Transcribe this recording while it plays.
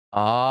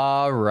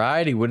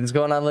Alrighty, what is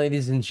going on,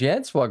 ladies and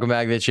gents? Welcome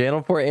back to the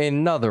channel for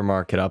another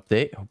market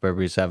update. Hope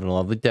everybody's having a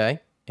lovely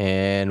day.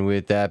 And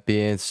with that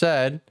being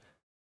said,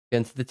 get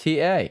into the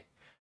TA.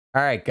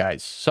 All right,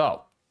 guys.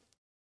 So,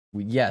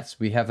 yes,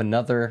 we have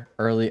another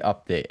early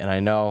update. And I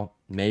know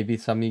maybe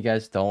some of you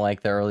guys don't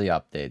like the early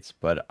updates,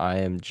 but I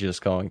am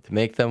just going to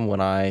make them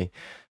when I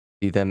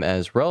see them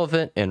as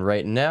relevant. And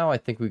right now, I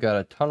think we got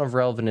a ton of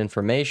relevant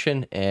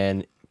information.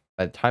 And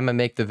by the time I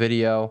make the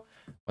video,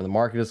 when the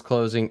market is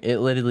closing, it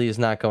literally is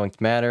not going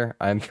to matter.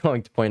 I'm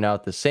going to point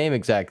out the same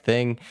exact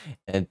thing,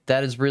 and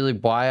that is really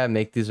why I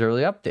make these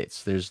early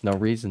updates. There's no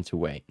reason to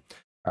wait.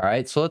 All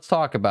right, so let's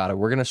talk about it.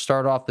 We're going to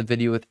start off the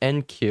video with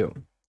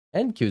NQ.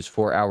 NQ's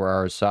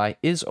 4-hour RSI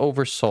is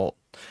oversold.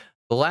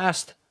 The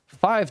last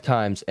 5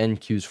 times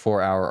NQ's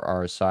 4-hour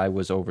RSI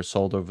was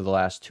oversold over the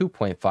last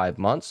 2.5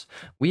 months,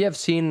 we have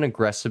seen an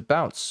aggressive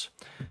bounce.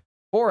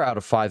 4 out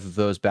of 5 of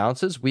those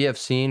bounces we have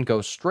seen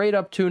go straight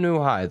up to a new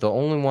high. The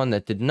only one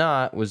that did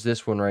not was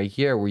this one right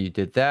here, where you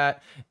did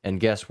that, and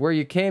guess where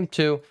you came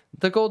to?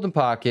 The golden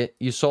pocket.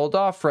 You sold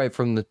off right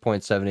from the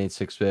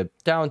 0.786 bib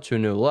down to a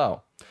new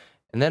low.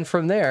 And then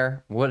from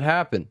there, what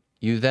happened?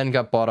 You then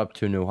got bought up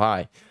to a new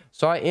high.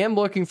 So I am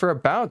looking for a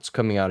bounce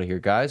coming out of here,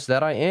 guys.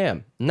 That I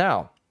am.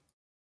 Now,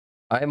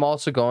 I am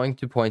also going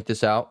to point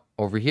this out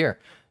over here.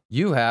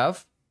 You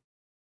have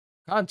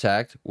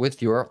contact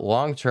with your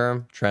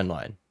long-term trend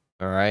line.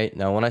 All right.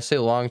 Now, when I say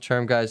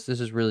long-term, guys, this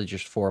is really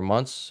just 4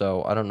 months.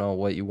 So I don't know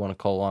what you want to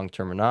call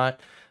long-term or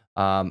not.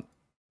 But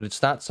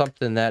it's not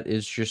something that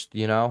is just,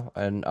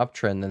 an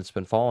uptrend that's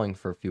been falling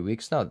for a few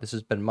weeks. No, this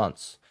has been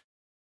months.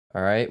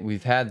 All right.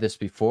 We've had this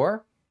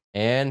before.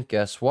 And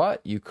guess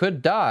what? You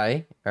could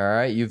die. All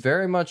right. You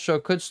very much so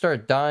could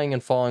start dying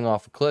and falling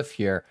off a cliff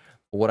here.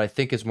 But what I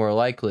think is more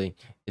likely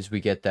is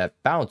we get that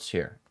bounce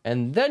here.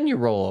 And then you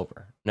roll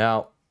over.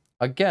 Now,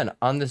 again,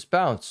 on this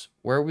bounce,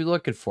 where are we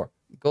looking for?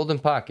 Golden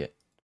pocket.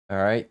 All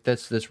right,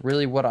 that's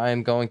really what I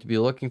am going to be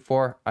looking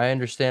for. I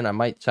understand I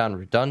might sound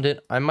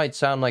redundant. I might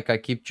sound like I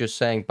keep just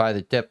saying buy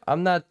the dip.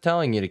 I'm not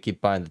telling you to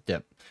keep buying the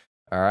dip.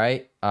 All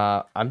right,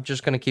 I'm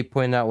just going to keep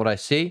pointing out what I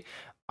see.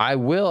 I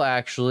will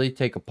actually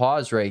take a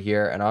pause right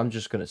here, and I'm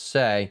just going to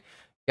say,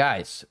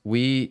 guys,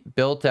 we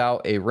built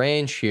out a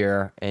range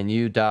here, and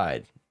you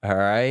died. All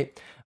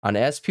right, on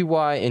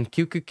SPY and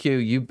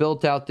QQQ, you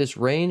built out this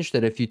range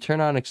that if you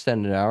turn on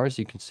extended hours,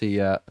 you can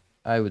see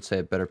I would say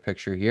a better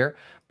picture here.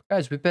 But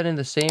guys, we've been in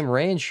the same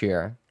range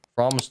here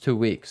for almost 2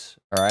 weeks.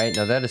 All right.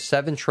 Now that is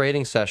 7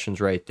 trading sessions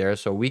right there.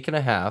 So a week and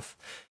a half.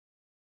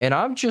 And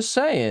I'm just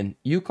saying,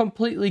 you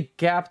completely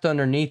gapped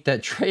underneath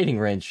that trading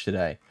range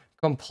today.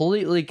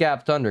 Completely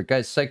gapped under.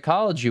 Guys,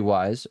 psychology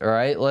wise, all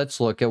right,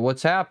 let's look at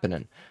what's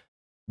happening.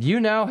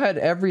 You now had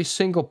every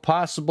single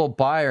possible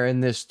buyer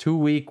in this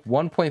 2-week,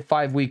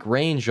 1.5-week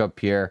range up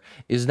here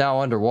is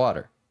now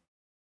underwater.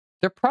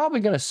 They're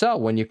probably going to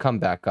sell when you come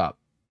back up.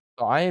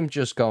 So I am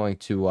just going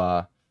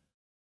to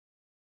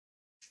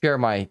share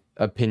my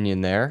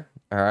opinion there.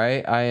 All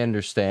right, I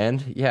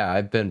understand. Yeah,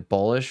 I've been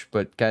bullish,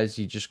 but guys,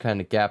 you just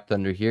kind of gapped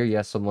under here.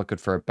 Yes, I'm looking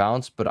for a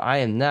bounce, but I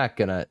am not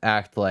going to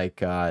act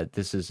like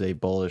this is a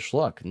bullish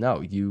look.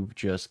 No, you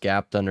just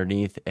gapped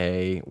underneath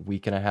a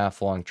week and a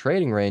half long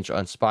trading range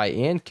on SPY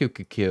and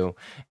QQQ,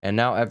 and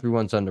now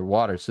everyone's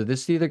underwater. So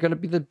this is either going to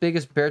be the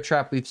biggest bear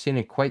trap we've seen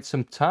in quite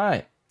some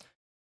time.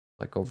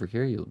 Like over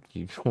here, you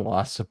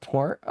lost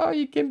support. Oh,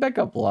 you came back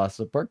up, lost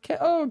support.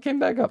 Came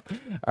back up.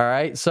 All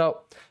right, so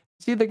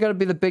it's either going to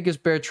be the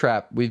biggest bear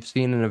trap we've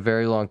seen in a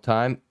very long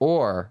time,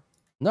 or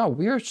no,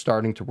 we are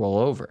starting to roll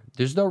over.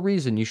 There's no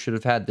reason you should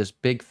have had this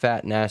big,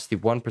 fat, nasty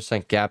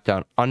 1% gap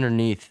down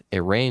underneath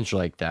a range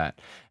like that,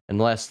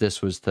 unless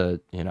this was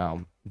to,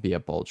 be a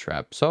bull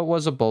trap. So it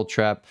was a bull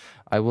trap.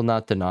 I will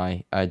not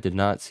deny. I did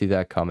not see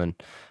that coming,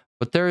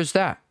 but there is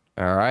that.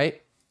 All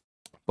right,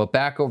 but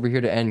back over here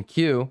to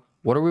NQ.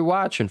 What are we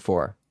watching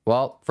for?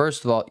 Well,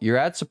 first of all, you're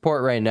at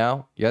support right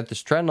now. You're at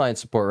this trend line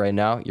support right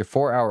now. Your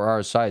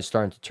 4-hour RSI is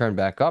starting to turn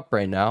back up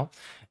right now.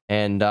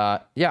 And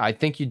yeah, I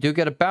think you do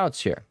get a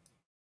bounce here.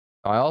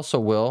 I also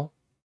will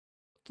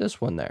put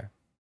this one there.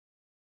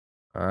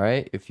 All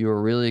right. If you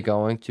are really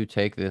going to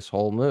take this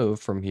whole move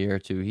from here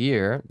to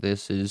here,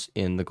 this is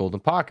in the golden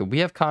pocket. We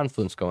have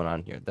confluence going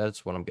on here.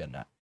 That's what I'm getting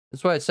at.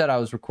 That's why I said I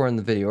was recording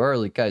the video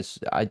early. Guys,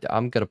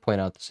 I'm going to point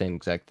out the same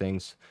exact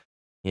things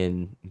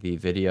in the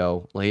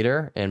video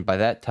later, and by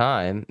that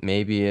time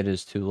maybe it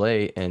is too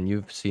late and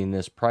you've seen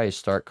this price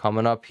start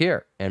coming up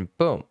here, and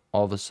boom,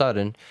 all of a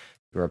sudden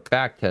you're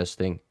back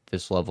testing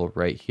this level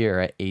right here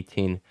at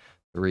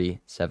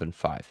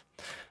 18,375.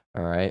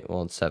 All right,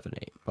 well, it's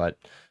 7.8, but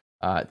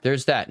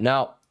there's that.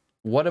 Now,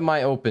 what am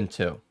I open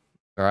to?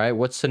 All right,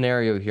 what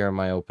scenario here am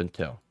I open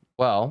to?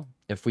 Well,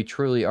 if we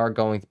truly are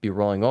going to be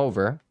rolling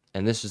over,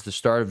 and this is the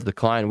start of the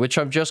decline, which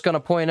I'm just going to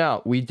point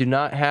out, we do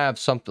not have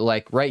something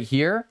like right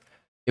here.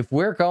 If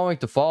we're going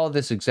to follow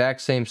this exact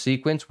same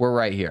sequence, we're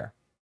right here.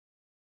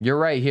 You're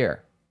right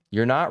here.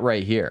 You're not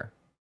right here.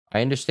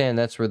 I understand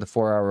that's where the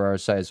 4-hour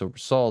RSI is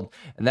oversold,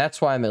 and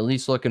that's why I'm at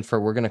least looking for,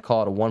 we're going to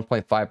call it a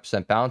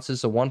 1.5% bounce. This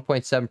is a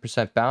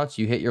 1.7% bounce.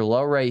 You hit your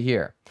low right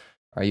here.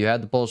 All right, you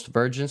had the bullish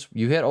divergence.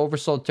 You hit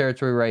oversold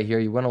territory right here.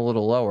 You went a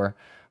little lower.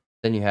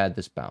 Then you had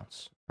this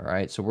bounce. All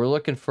right, so we're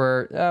looking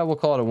for, we'll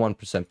call it a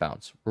 1%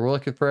 bounce. We're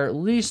looking for at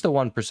least a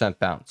 1%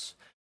 bounce.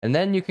 And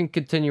then you can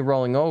continue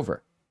rolling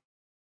over.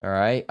 All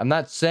right, I'm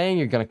not saying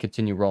you're going to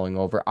continue rolling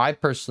over. I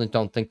personally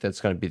don't think that's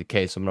going to be the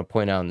case. I'm going to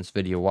point out in this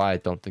video why I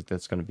don't think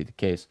that's going to be the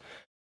case.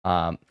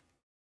 But,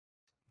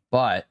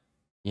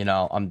 you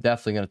know, I'm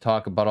definitely going to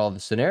talk about all the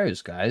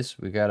scenarios, guys.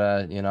 We got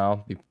to, you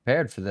know, be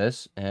prepared for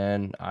this.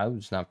 And I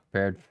was not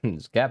prepared for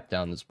this gap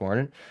down this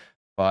morning.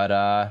 But,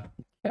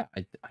 yeah,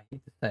 I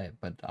hate to say it,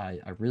 but I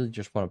really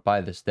just want to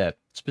buy this dip,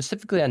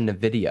 specifically on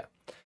NVIDIA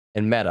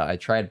and Meta. I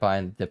tried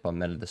buying the dip on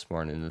Meta this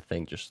morning, and the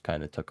thing just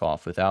kind of took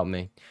off without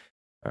me.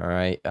 All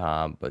right,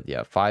 but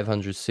yeah,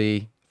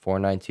 500C,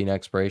 419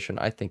 expiration.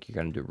 I think you're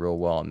going to do real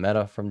well on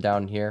Meta from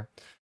down here.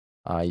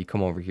 You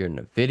come over here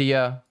to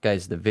NVIDIA.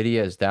 Guys,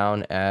 NVIDIA is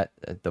down at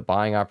the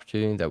buying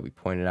opportunity that we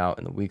pointed out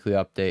in the weekly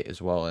update,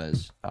 as well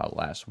as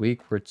last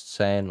week. We're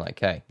saying, like,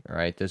 hey, all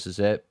right, this is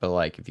it. But,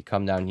 like, if you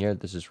come down here,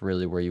 this is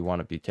really where you want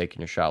to be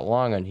taking your shot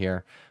long on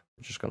here.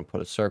 We're just going to put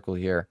a circle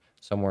here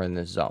somewhere in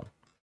this zone.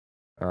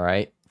 All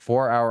right,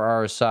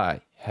 4-hour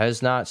RSI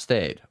has not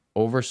stayed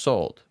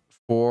oversold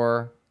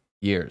for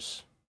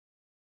years.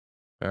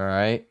 All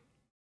right.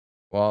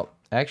 Well,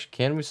 actually,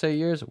 can we say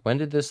years? When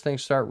did this thing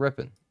start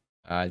ripping?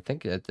 I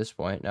think at this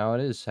point now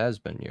has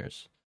been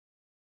years.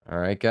 All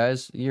right,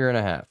 guys, a year and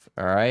a half.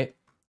 All right.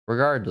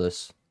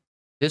 Regardless,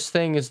 this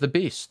thing is the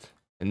beast,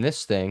 and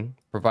this thing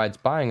provides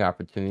buying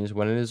opportunities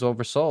when it is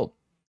oversold.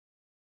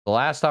 The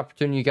last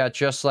opportunity you got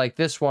just like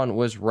this one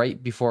was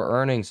right before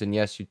earnings, and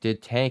yes, you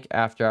did tank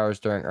after hours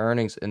during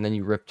earnings, and then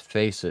you ripped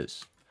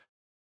faces.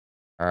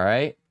 All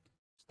right.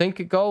 Thing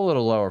could go a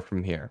little lower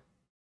from here.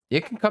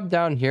 It can come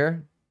down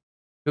here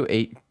to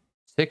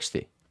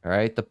 860. All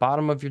right, the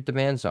bottom of your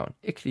demand zone.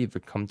 It could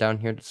even come down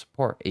here to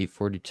support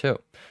 842.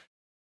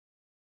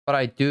 But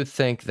I do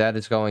think that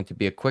is going to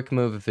be a quick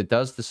move if it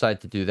does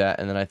decide to do that,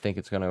 and then I think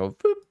it's going to go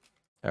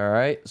boop. All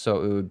right,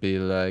 so it would be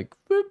like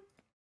boop,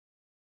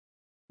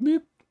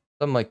 boop,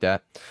 something like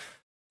that.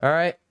 All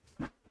right.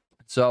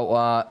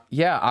 So,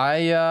 yeah,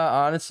 I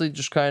honestly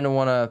just kind of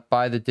want to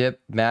buy the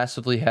dip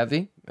massively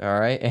heavy. All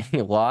right,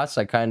 any loss,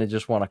 I kind of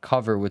just want to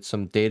cover with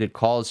some dated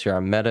calls here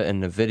on Meta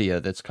and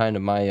NVIDIA. That's kind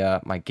of my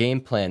my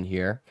game plan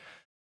here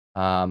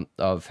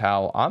of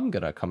how I'm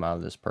going to come out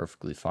of this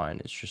perfectly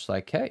fine. It's just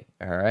like, hey,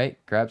 all right,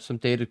 grab some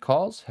dated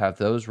calls, have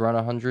those run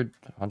 100,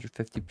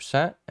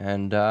 150%,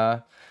 and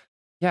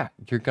yeah,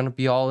 you're going to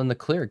be all in the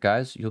clear,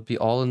 guys. You'll be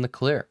all in the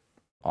clear.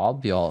 I'll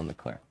be all in the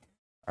clear.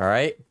 All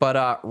right,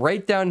 but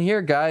right down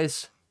here,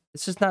 guys,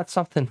 this is not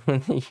something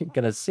you're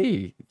going to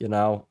see, you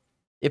know.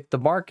 If the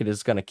market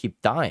is going to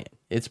keep dying,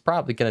 it's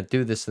probably going to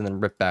do this and then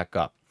rip back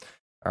up.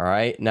 All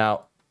right.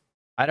 Now,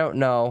 I don't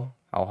know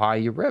how high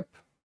you rip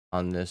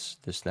on this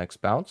next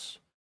bounce.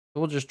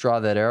 We'll just draw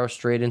that arrow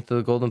straight into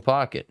the golden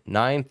pocket.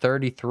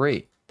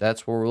 933.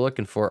 That's what we're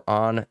looking for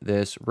on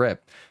this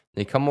rip.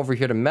 Then you come over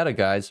here to Meta,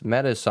 guys.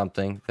 Meta is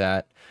something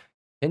that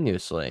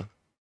continuously,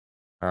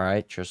 all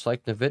right, just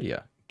like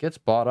NVIDIA, gets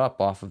bought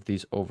up off of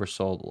these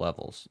oversold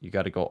levels. You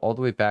got to go all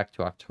the way back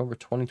to October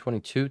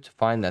 2022 to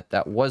find that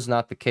that was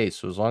not the case.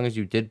 So as long as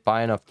you did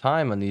buy enough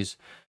time on these,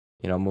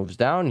 you know, moves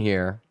down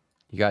here,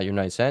 you got your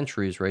nice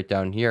entries right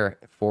down here,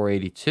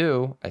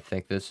 482. I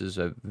think this is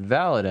a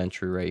valid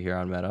entry right here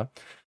on Meta.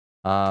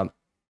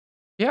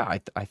 Yeah,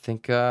 I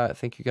think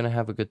you're gonna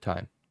have a good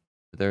time.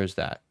 There's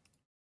that.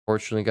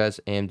 Fortunately, guys,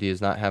 AMD is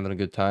not having a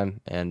good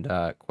time, and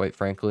quite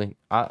frankly,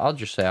 I'll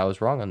just say I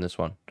was wrong on this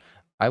one.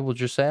 I will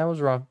just say I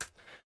was wrong.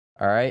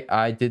 All right,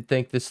 I did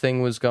think this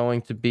thing was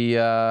going to be,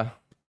 I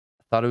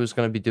thought it was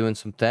going to be doing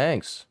some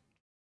things.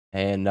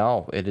 And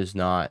no, it is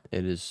not.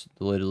 It is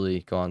literally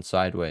gone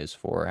sideways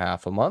for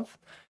half a month.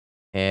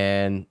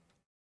 And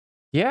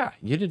yeah,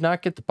 you did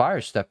not get the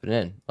buyer stepping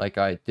in like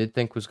I did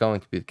think was going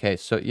to be the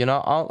case. So, you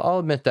know, I'll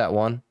admit that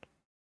one.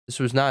 This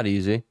was not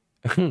easy.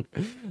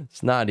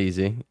 It's not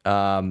easy.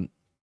 But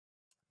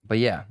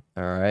yeah,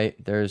 all right,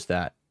 there's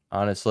that.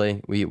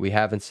 Honestly, we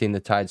haven't seen the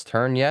tides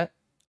turn yet.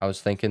 I was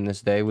thinking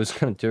this day was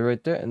going to do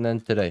right there, and then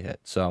today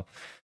hit. So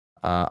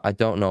I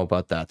don't know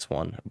about that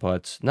one.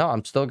 But no,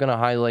 I'm still going to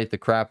highlight the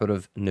crap out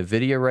of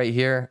NVIDIA right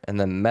here, and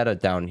then Meta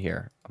down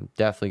here. I'm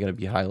definitely going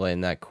to be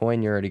highlighting that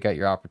coin. You already got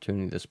your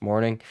opportunity this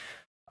morning.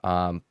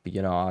 But,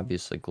 you know,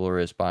 obviously,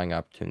 glorious buying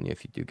opportunity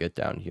if you do get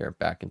down here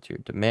back into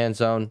your demand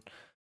zone.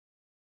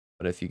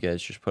 But if you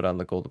guys just put on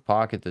the golden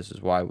pocket, this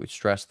is why we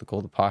stress the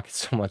golden pocket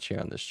so much here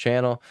on this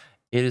channel.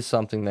 It is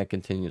something that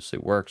continuously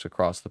works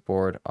across the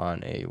board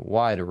on a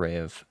wide array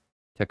of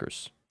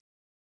tickers.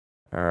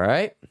 All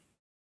right.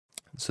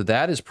 So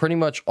that is pretty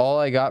much all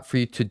I got for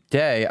you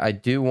today. I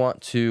do want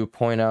to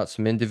point out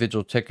some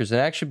individual tickers. And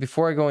actually,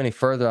 before I go any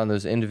further on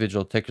those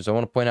individual tickers, I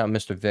want to point out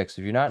Mr. VIX.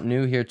 If you're not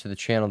new here to the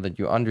channel, that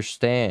you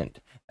understand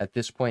at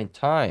this point in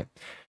time,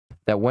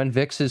 that when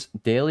VIX's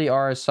daily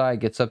RSI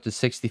gets up to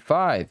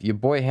 65, your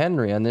boy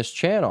Henry on this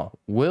channel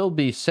will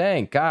be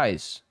saying,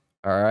 guys,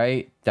 all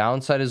right,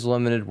 downside is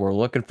limited. We're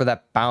looking for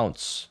that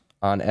bounce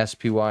on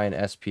SPY and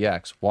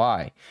SPX.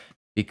 Why?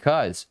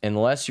 Because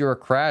unless you're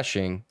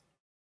crashing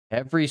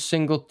every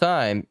single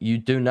time, you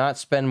do not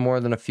spend more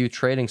than a few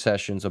trading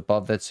sessions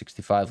above that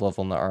 65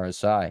 level in the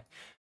RSI,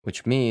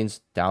 which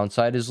means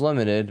downside is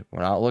limited.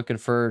 We're not looking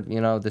for,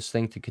 this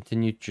thing to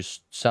continue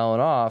just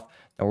selling off,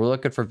 and we're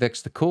looking for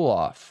VIX to cool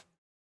off.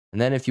 And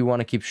then if you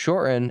want to keep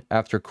shorting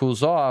after it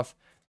cools off,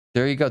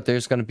 there you go.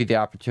 There's going to be the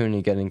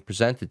opportunity getting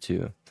presented to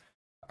you.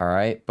 All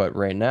right. But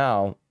right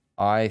now,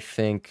 I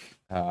think,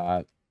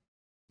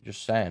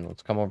 just saying,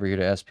 let's come over here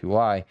to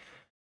SPY.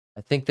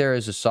 I think there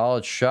is a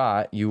solid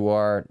shot. You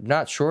are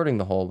not shorting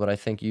the whole, but I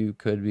think you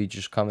could be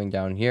just coming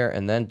down here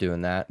and then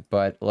doing that.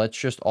 But let's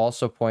just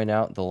also point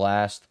out the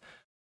last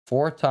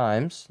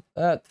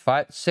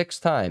 6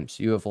 times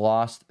you have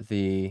lost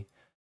the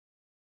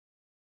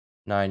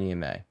 9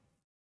 EMA.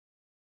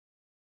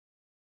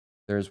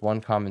 There's one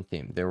common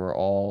theme. They were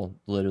all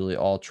literally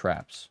all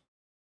traps.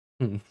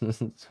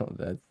 So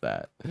that's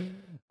that.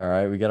 All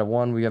right, we got a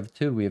 1, we have a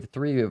 2, we have a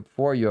 3, we have a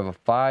 4, you have a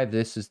 5.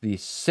 This is the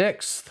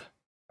 6th.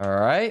 All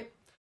right.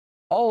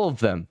 All of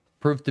them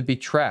prove to be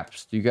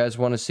traps. Do you guys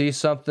want to see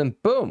something?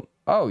 Boom.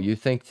 Oh, you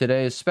think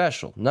today is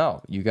special?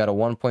 No. You got a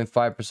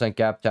 1.5%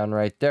 gap down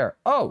right there.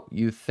 Oh,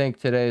 you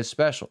think today is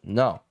special?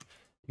 No.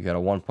 You got a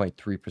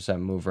 1.3%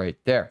 move right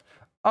there.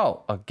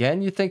 Oh,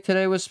 again, you think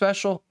today was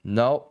special?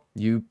 No.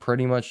 You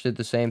pretty much did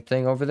the same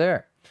thing over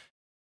there.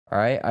 All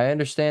right. I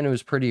understand it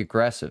was pretty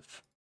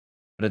aggressive.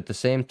 But at the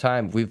same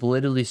time, we've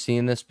literally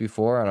seen this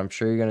before, and I'm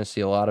sure you're going to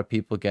see a lot of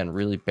people getting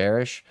really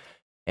bearish.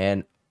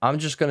 And I'm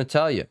just going to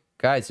tell you,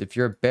 guys, if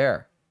you're a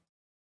bear,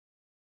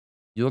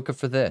 you're looking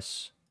for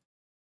this.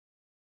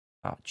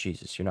 Oh,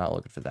 Jesus, you're not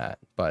looking for that.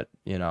 But,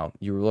 you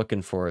were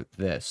looking for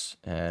this.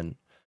 And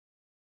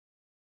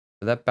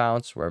for that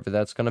bounce, wherever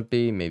that's going to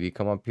be, maybe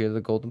come up here to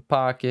the golden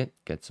pocket,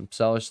 get some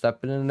sellers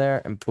stepping in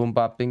there, and boom,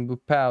 bop, bing,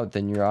 boop, pow,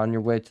 then you're on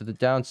your way to the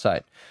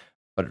downside.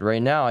 But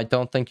right now, I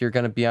don't think you're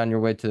going to be on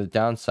your way to the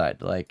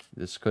downside. Like,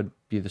 this could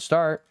be the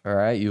start, all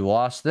right? You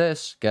lost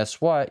this.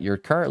 Guess what? You're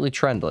currently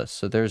trendless,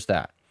 so there's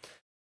that.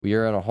 We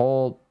are in a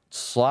whole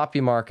sloppy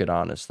market,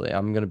 honestly.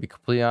 I'm going to be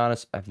completely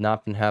honest. I've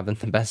not been having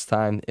the best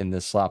time in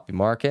this sloppy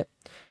market.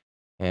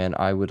 And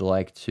I would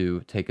like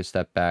to take a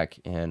step back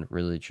and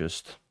really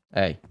just,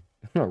 hey,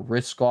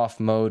 risk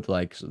off mode,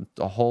 like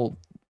a whole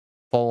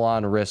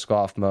full-on risk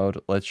off mode.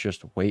 Let's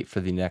just wait for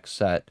the next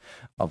set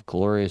of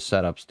glorious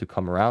setups to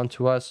come around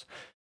to us.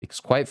 Because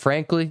quite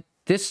frankly,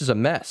 this is a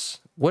mess.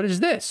 What is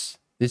this?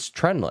 It's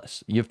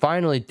trendless. You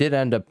finally did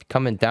end up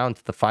coming down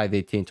to the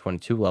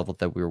 518.22 level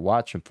that we were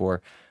watching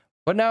for,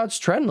 but now it's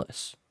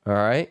trendless. All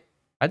right.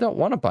 I don't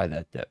want to buy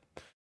that dip.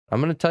 I'm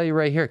going to tell you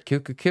right here,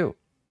 QQQ.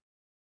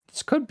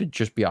 This could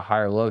just be a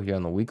higher low here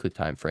on the weekly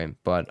time frame,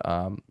 but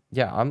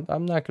yeah,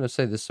 I'm not going to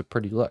say this is a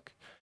pretty look.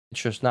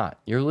 It's just not.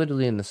 You're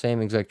literally in the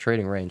same exact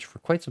trading range for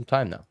quite some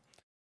time now.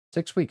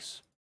 6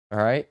 weeks. All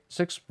right.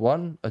 6,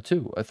 1, a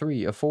 2, a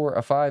 3, a 4,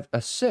 a 5,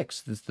 a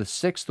 6. This is the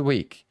 6th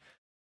week.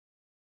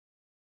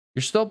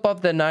 You're still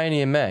above that 9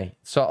 EMA.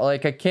 So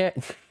like I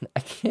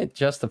can't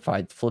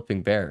justify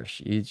flipping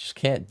bearish. You just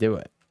can't do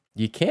it.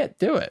 You can't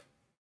do it.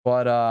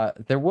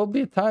 But there will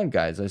be a time,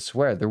 guys. I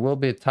swear there will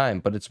be a time,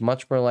 but it's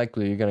much more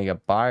likely you're going to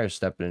get buyers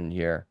stepping in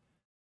here.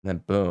 And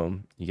then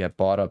boom, you get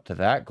bought up to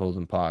that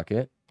golden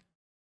pocket.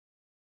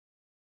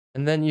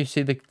 And then you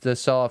see the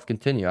sell-off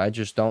continue. I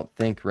just don't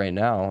think right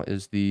now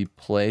is the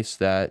place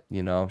that,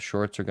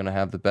 shorts are going to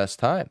have the best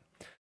time.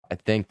 I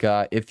think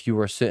if you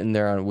were sitting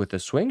there with a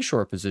swing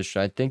short position,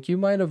 I think you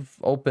might have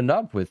opened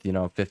up with,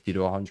 50 to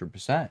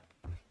 100%,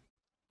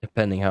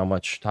 depending how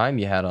much time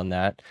you had on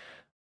that.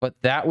 But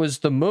that was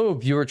the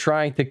move you were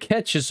trying to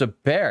catch as a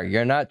bear.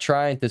 You're not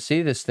trying to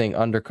see this thing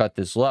undercut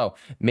this low.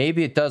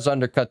 Maybe it does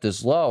undercut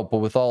this low, but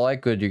with all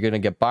likelihood, you're going to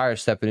get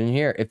buyers stepping in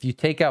here. If you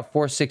take out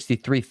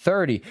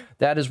 463.30,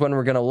 that is when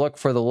we're going to look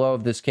for the low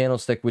of this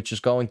candlestick, which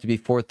is going to be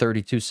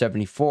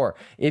 432.74.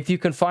 If you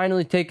can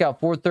finally take out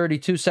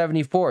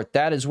 432.74,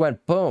 that is when,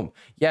 boom,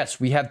 yes,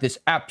 we have this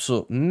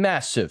absolute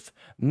massive,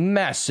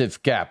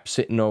 massive gap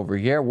sitting over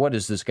here. What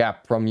is this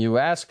gap from, you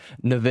ask?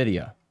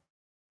 NVIDIA.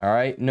 All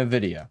right,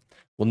 NVIDIA.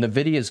 Will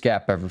NVIDIA's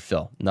gap ever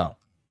fill? No.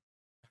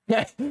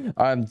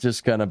 I'm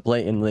just going to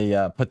blatantly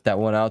put that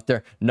one out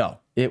there. No,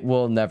 it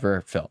will never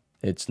fill.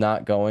 It's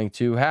not going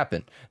to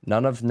happen.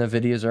 None of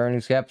NVIDIA's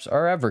earnings gaps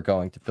are ever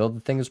going to fill.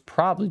 The thing is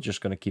probably just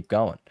going to keep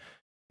going.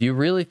 Do you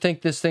really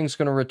think this thing's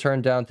going to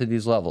return down to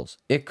these levels?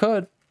 It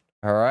could.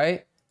 All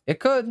right? It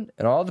could.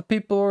 And all the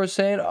people who are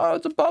saying, oh,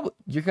 it's a bubble,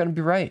 you're going to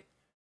be right.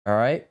 All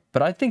right?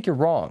 But I think you're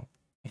wrong.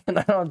 And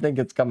I don't think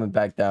it's coming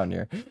back down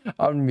here.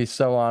 I'm going to be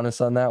so honest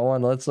on that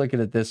one. Let's look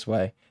at it this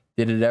way.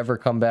 Did it ever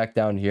come back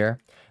down here?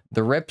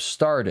 The rip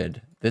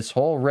started. This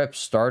whole rip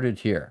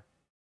started here.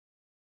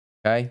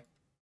 Okay?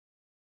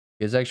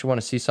 You guys actually want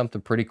to see something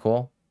pretty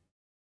cool?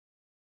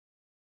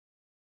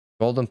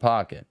 Golden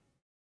pocket.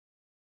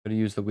 I'm going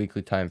to use the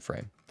weekly time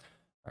frame.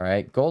 All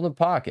right? Golden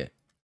pocket.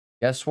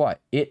 Guess what?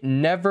 It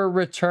never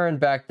returned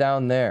back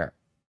down there.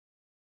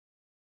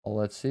 Well,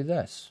 let's see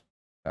this.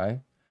 Okay.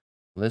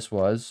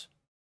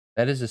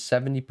 That is a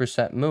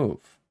 70%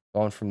 move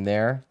going from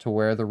there to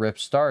where the rip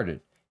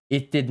started.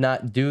 It did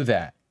not do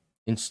that.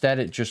 Instead,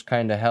 it just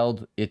kind of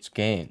held its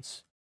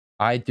gains.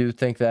 I do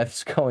think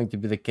that's going to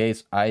be the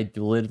case. I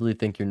literally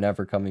think you're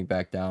never coming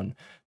back down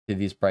to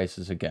these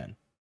prices again.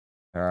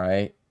 All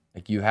right.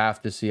 Like, you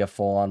have to see a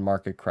full-on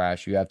market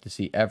crash. You have to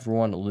see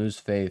everyone lose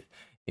faith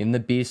in the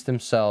beast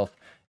himself,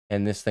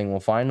 and this thing will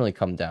finally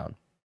come down.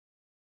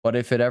 But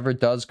if it ever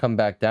does come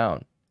back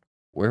down,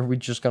 where are we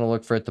just going to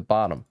look for at the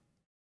bottom?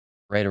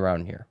 Right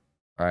around here.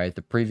 All right,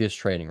 the previous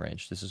trading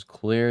range. This is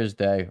clear as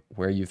day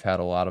where you've had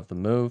a lot of the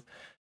move.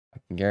 I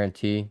can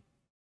guarantee.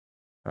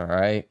 All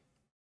right.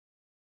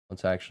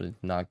 Let's actually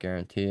not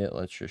guarantee it.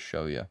 Let's just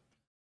show you.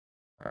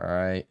 All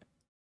right.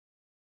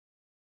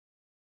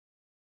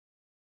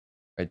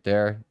 Right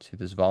there. See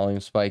this volume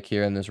spike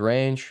here in this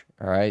range.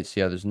 All right. See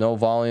how there's no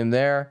volume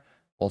there?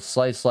 Well,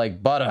 slice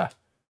like butter.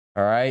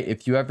 All right.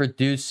 If you ever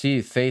do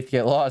see faith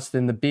get lost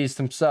in the beast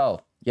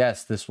himself,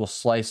 yes, this will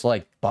slice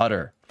like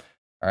butter.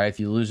 All right. If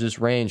you lose this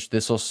range,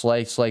 this will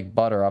slice like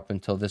butter up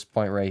until this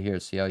point right here.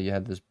 See how you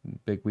had this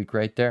big week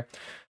right there?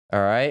 All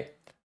right.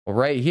 Well,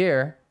 right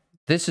here,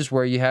 this is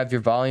where you have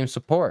your volume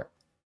support.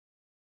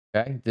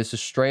 Okay. This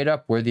is straight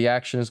up where the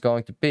action is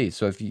going to be.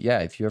 So if you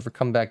ever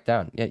come back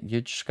down,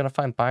 you're just going to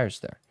find buyers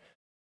there.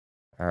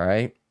 All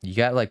right. You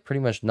got like pretty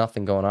much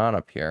nothing going on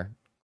up here.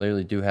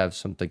 Clearly do have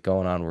something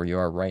going on where you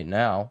are right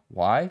now.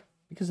 Why?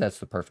 Because that's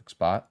the perfect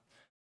spot.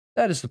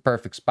 That is the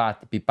perfect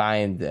spot to be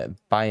buying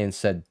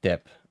said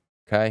dip.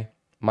 Okay.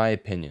 My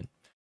opinion.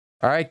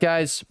 All right,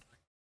 guys.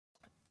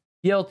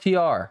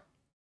 PLTR.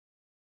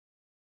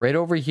 Right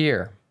over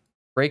here.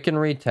 Break and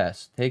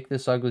retest. Take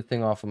this ugly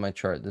thing off of my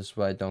chart. This is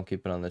why I don't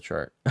keep it on the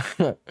chart.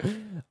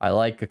 I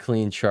like a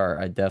clean chart.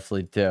 I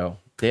definitely do.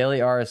 Daily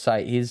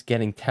RSI is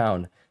getting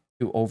down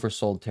to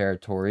oversold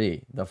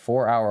territory. The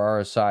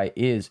 4-hour RSI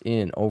is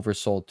in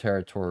oversold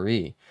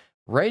territory.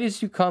 Right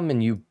as you come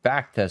and you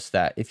backtest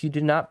that, if you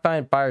do not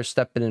find buyers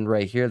stepping in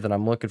right here, then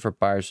I'm looking for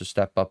buyers to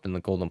step up in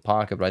the golden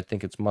pocket. But I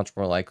think it's much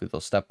more likely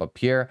they'll step up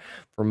here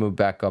or move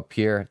back up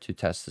here to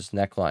test this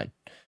neckline.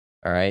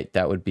 All right,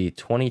 that would be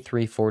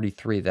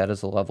 23.43. That is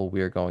the level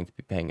we are going to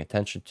be paying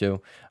attention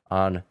to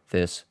on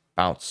this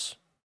bounce.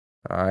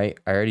 All right,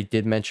 I already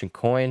did mention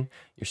coin.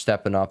 You're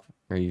stepping up,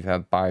 or you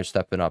have buyers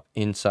stepping up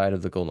inside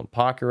of the golden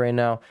pocket right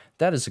now.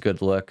 That is a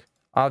good look.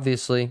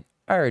 Obviously,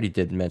 I already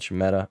did mention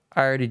Meta.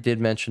 I already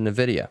did mention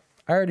NVIDIA.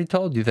 I already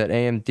told you that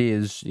AMD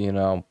is,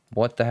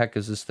 what the heck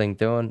is this thing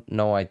doing?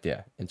 No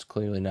idea. It's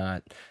clearly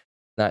not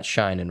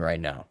shining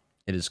right now.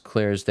 It is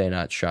clear as day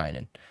not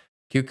shining.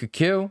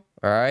 QQQ,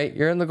 all right,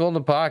 you're in the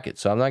golden pocket.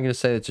 So I'm not going to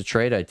say it's a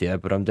trade idea,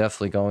 but I'm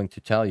definitely going to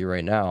tell you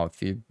right now,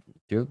 if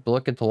you're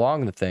looking to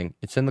long the thing,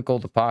 it's in the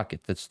golden pocket.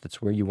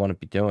 That's where you want to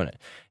be doing it.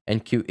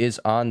 NQ is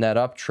on that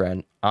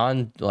uptrend.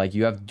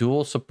 You have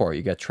dual support.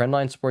 You got trend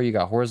line support, you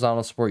got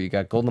horizontal support, you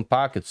got golden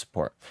pocket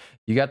support.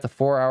 You got the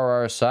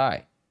 4-hour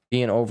RSI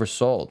being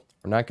oversold.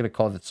 We're not going to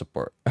call that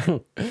support.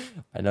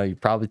 I know you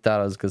probably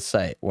thought I was going to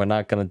say it. We're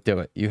not going to do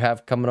it. You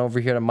have coming over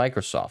here to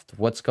Microsoft.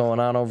 What's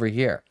going on over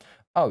here?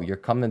 Oh, you're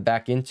coming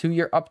back into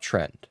your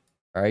uptrend.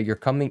 All right, you're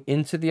coming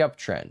into the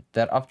uptrend.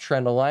 That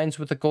uptrend aligns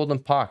with the golden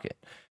pocket.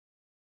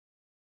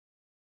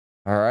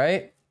 All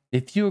right,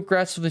 if you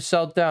aggressively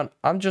sell down,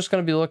 I'm just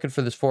going to be looking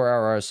for this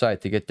 4-hour RSI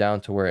to get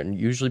down to where it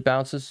usually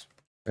bounces,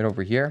 right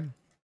over here.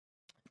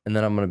 And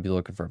then I'm going to be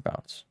looking for a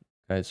bounce.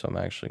 Okay, so I'm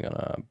actually going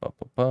to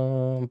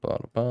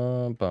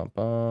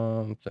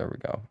there we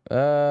go.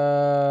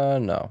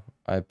 No,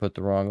 I put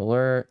the wrong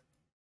alert.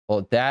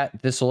 Well,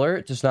 this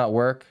alert does not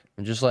work.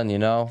 I'm just letting you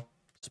know.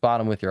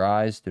 Spot them with your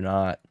eyes. Do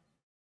not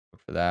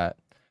look for that.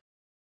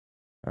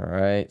 All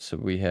right. So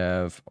we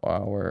have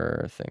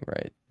our thing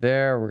right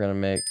there. We're going to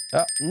make...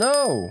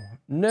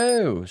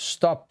 No.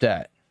 Stop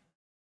that.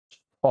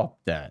 Stop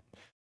that.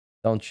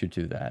 Don't you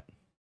do that.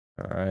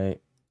 All right.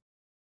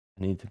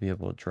 I need to be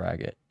able to drag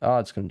it. Oh,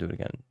 it's going to do it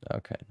again.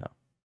 Okay, no.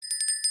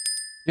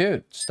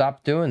 Dude,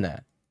 stop doing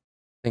that.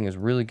 Thing is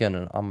really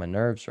getting on my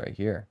nerves right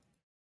here.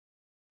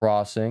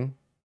 Crossing.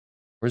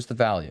 Where's the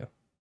value?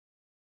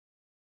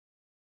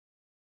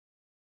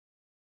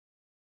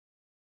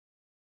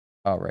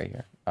 Oh, right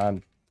here.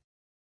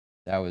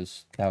 That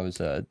was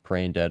a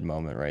brain dead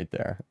moment right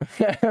there.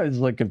 I was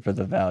looking for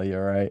the value,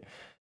 right?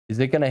 Is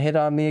it gonna hit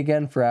on me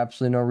again for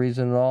absolutely no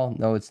reason at all?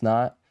 No, it's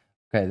not.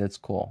 Okay, that's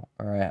cool.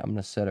 All right, I'm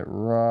gonna set it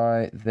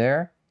right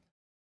there,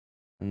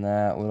 and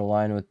that would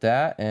align with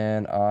that,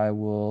 and I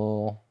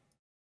will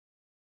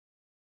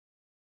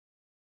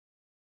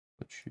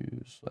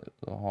choose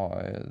the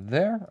high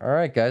there. All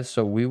right, guys.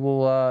 So we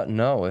will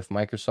know if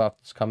Microsoft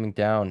is coming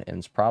down, and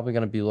it's probably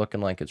going to be looking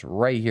like it's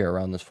right here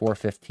around this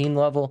 415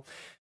 level.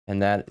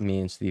 And that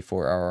means the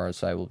 4-hour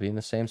RSI will be in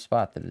the same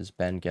spot that it has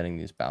been getting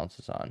these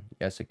bounces on.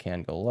 Yes, it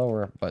can go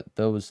lower, but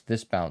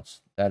this bounce,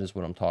 that is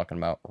what I'm talking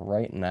about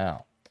right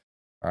now.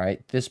 All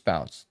right, this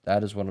bounce,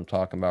 that is what I'm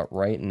talking about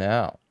right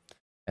now.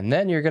 And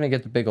then you're going to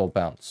get the big old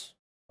bounce.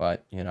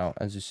 but you know,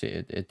 as you see,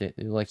 it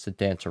likes to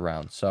dance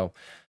around. So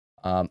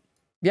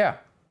yeah,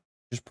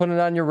 just put it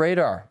on your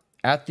radar.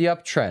 At the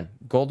uptrend,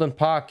 golden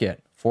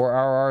pocket,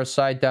 4-hour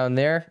RSI down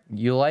there.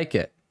 You like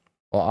it?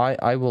 Well,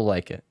 I will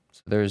like it.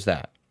 So there's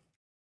that.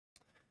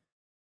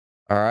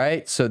 All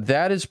right, so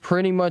that is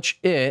pretty much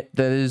it.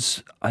 That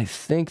is, I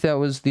think that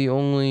was the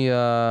only,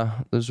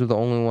 those are the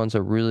only ones I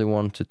really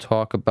wanted to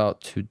talk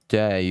about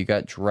today. You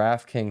got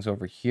DraftKings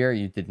over here.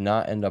 You did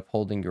not end up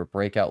holding your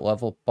breakout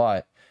level,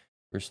 but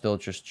you're still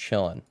just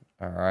chilling.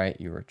 All right,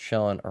 you were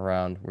chilling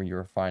around where you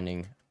were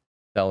finding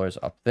sellers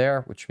up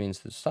there, which means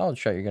the solid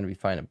shot you're going to be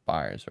finding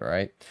buyers. All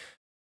right.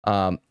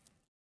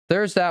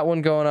 There's that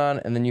one going on,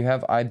 and then you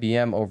have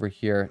IBM over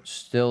here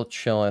still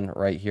chilling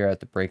right here at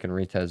the break and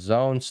retest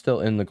zone, still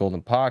in the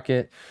golden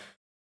pocket,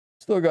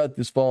 still got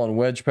this fallen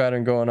wedge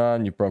pattern going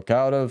on you broke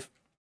out of.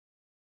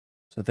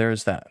 So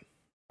there's that.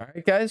 All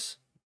right, guys,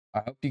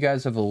 I hope you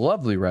guys have a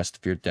lovely rest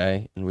of your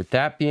day, and with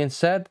that being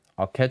said,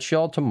 I'll catch you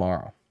all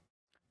tomorrow.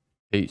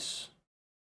 Peace.